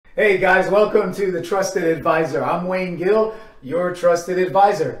Hey guys, welcome to the Trusted Advisor. I'm Wayne Gill, your trusted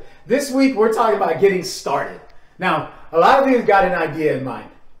advisor. This week we're talking about getting started. Now, a lot of you have got an idea in mind.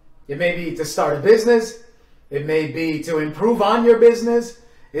 It may be to start a business. It may be to improve on your business.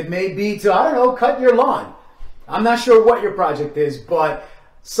 It may be to, cut your lawn. I'm not sure what your project is, but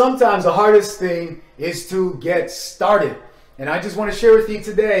sometimes the hardest thing is to get started. And I just want to share with you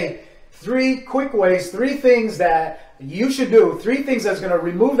today 3 quick ways, 3 things that you should do, 3 things that's going to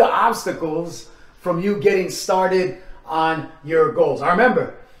remove the obstacles from you getting started on your goals. I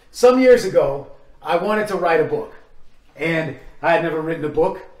remember some years ago, I wanted to write a book, and I had never written a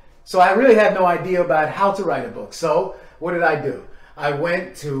book, so I really had no idea about how to write a book. So what did I do? I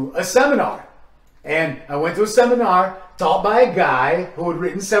went to a seminar, and I went to a seminar taught by a guy who had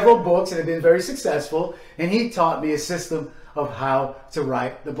written several books and had been very successful, and he taught me a system of how to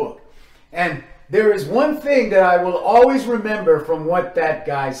write the book. And there is one thing that I will always remember from what that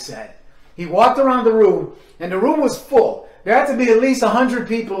guy said. He walked around the room, and the room was full. There had to be at least 100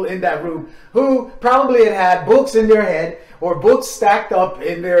 people in that room who probably had books in their head, or books stacked up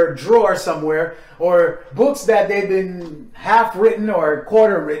in their drawer somewhere, or books that they'd been half written or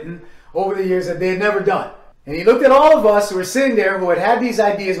quarter written over the years that they had never done. And he looked at all of us who were sitting there who had had these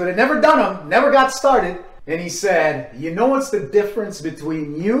ideas but had never done them, never got started, and he said, you know what's the difference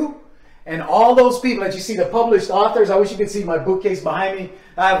between you and all those people that you see, the published authors? I wish you could see my bookcase behind me.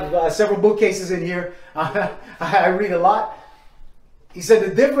 I have several bookcases in here. I read a lot. He said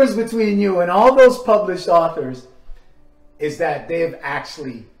the difference between you and all those published authors is that they've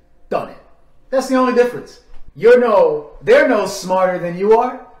actually done it. That's the only difference. They're no smarter than you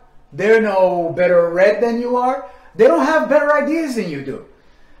are. They're no better read than you are. They don't have better ideas than you do.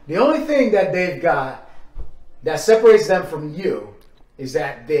 The only thing that they've got that separates them from you is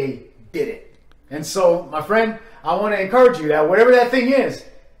that they did it. And so, my friend, I want to encourage you that whatever that thing is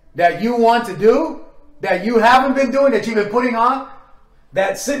that you want to do, that you haven't been doing, that you've been putting on,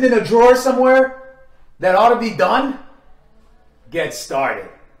 that's sitting in a drawer somewhere, that ought to be done, get started.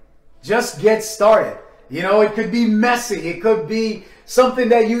 Just get started. You know, it could be messy. It could be something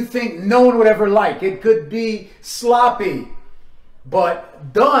that you think no one would ever like. It could be sloppy.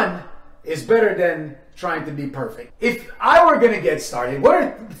 But done is better than trying to be perfect. If I were going to get started, what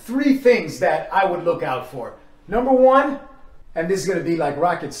are 3 things that I would look out for? Number 1, and this is going to be like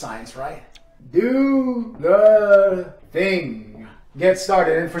rocket science, right? Do the thing. Get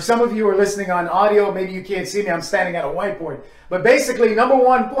started. And for some of you who are listening on audio, maybe you can't see me, I'm standing at a whiteboard. But basically, number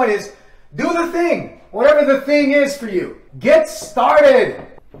 1 point is do the thing. Whatever the thing is for you. Get started.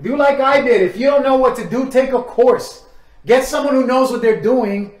 Do like I did. If you don't know what to do, take a course. Get someone who knows what they're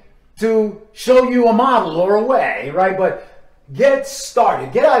doing to show you a model or a way, right? But get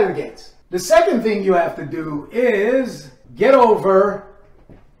started. Get out of the gates. The second thing you have to do is get over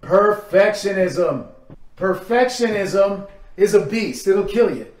perfectionism. Perfectionism is a beast. It'll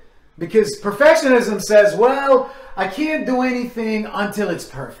kill you. Because perfectionism says, well, I can't do anything until it's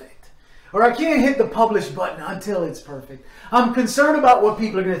perfect. Or I can't hit the publish button until it's perfect. I'm concerned about what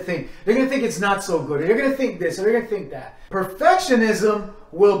people are going to think. They're going to think it's not so good. Or they're going to think this, or they're going to think that. Perfectionism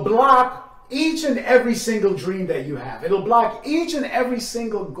will block each and every single dream that you have. It'll block each and every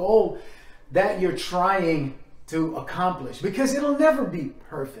single goal that you're trying to accomplish. Because it'll never be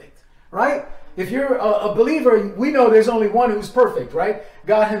perfect, right? If you're a believer, we know there's only one who's perfect, right?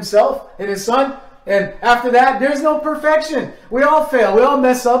 God himself and his son. And after that, there's no perfection. We all fail. We all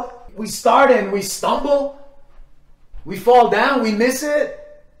mess up. We start and we stumble. We fall down. We miss it.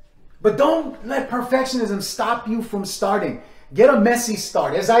 But don't let perfectionism stop you from starting. Get a messy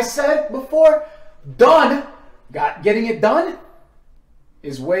start. As I said before, getting it done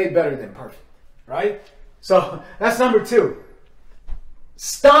is way better than perfect, right? So that's number 2.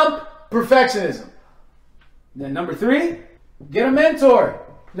 Stomp perfectionism. Then number 3, get a mentor.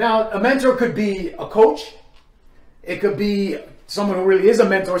 Now, a mentor could be a coach. It could be someone who really is a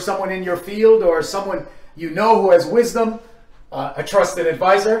mentor, someone in your field, or someone you know who has wisdom, a trusted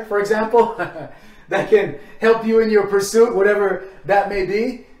advisor, for example, that can help you in your pursuit, whatever that may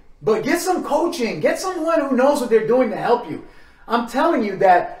be. But get some coaching. Get someone who knows what they're doing to help you. I'm telling you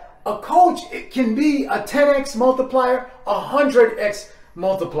that a coach, it can be a 10x multiplier, a 100x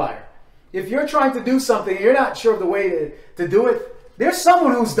multiplier. If you're trying to do something and you're not sure of the way to do it, there's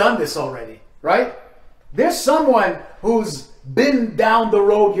someone who's done this already, right? There's someone who's been down the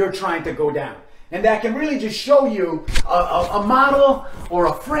road you're trying to go down. And that can really just show you a model or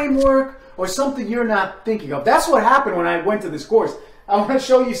a framework or something you're not thinking of. That's what happened when I went to this course. I want to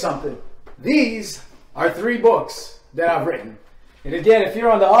show you something. These are 3 books that I've written. And again, if you're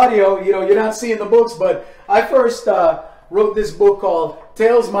on the audio, you're not seeing the books, but I first wrote this book called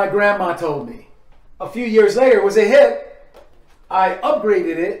Tales My Grandma Told Me. A few years later, it was a hit. I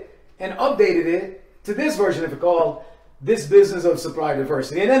upgraded it and updated it to this version of it called This Business of Supply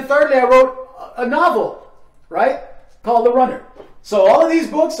Diversity. And then thirdly, I wrote a novel, right, called The Runner. So all of these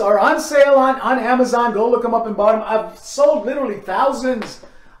books are on sale on Amazon. Go look them up and buy them. I've sold literally thousands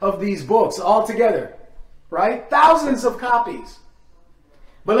of these books all together, right? Thousands of copies.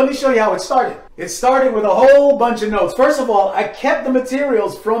 But let me show you how it started. It started with a whole bunch of notes. First of all, I kept the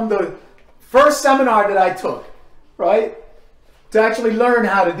materials from the first seminar that I took, right, to actually learn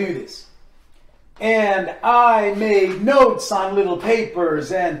how to do this. And I made notes on little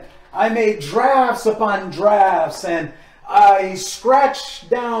papers, and I made drafts upon drafts, and I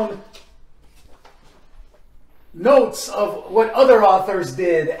scratched down notes of what other authors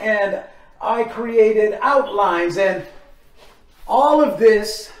did, and I created outlines, and all of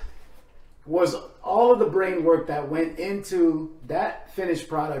this was all of the brain work that went into that finished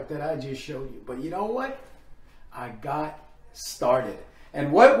product that I just showed you. But you know what? I got started.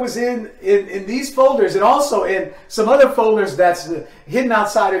 And what was in these folders, and also in some other folders that's hidden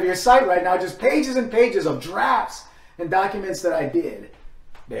outside of your site right now, just pages and pages of drafts and documents that I did,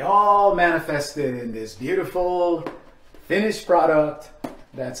 they all manifested in this beautiful finished product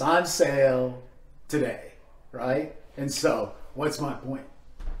that's on sale today, right? And so, what's my point?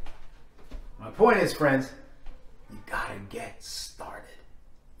 My point is, friends, you gotta get started.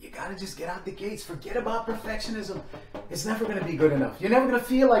 You gotta just get out the gates. Forget about perfectionism. It's never gonna be good enough. You're never gonna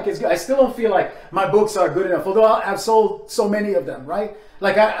feel like it's good. I still don't feel like my books are good enough, although I've sold so many of them, right?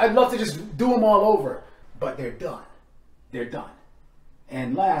 Like I'd love to just do them all over, but they're done. They're done.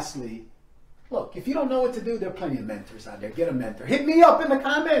 And lastly, look, if you don't know what to do, there are plenty of mentors out there. Get a mentor. Hit me up in the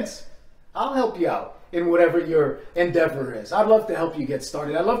comments. I'll help you out in whatever your endeavor is. I'd love to help you get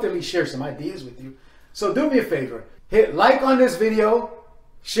started. I'd love to at least share some ideas with you. So do me a favor. Hit like on this video.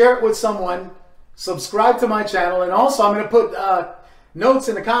 Share it with someone. Subscribe to my channel. And also, I'm going to put notes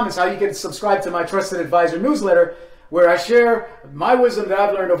in the comments how you can subscribe to my Trusted Advisor newsletter, where I share my wisdom that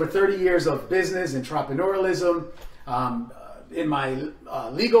I've learned over 30 years of business, entrepreneurialism, in my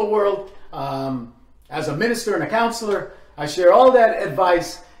legal world, as a minister and a counselor. I share all that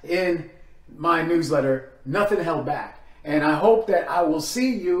advice in my newsletter, nothing held back. And I hope that I will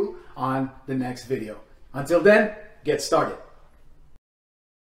see you on the next video. Until then, get started.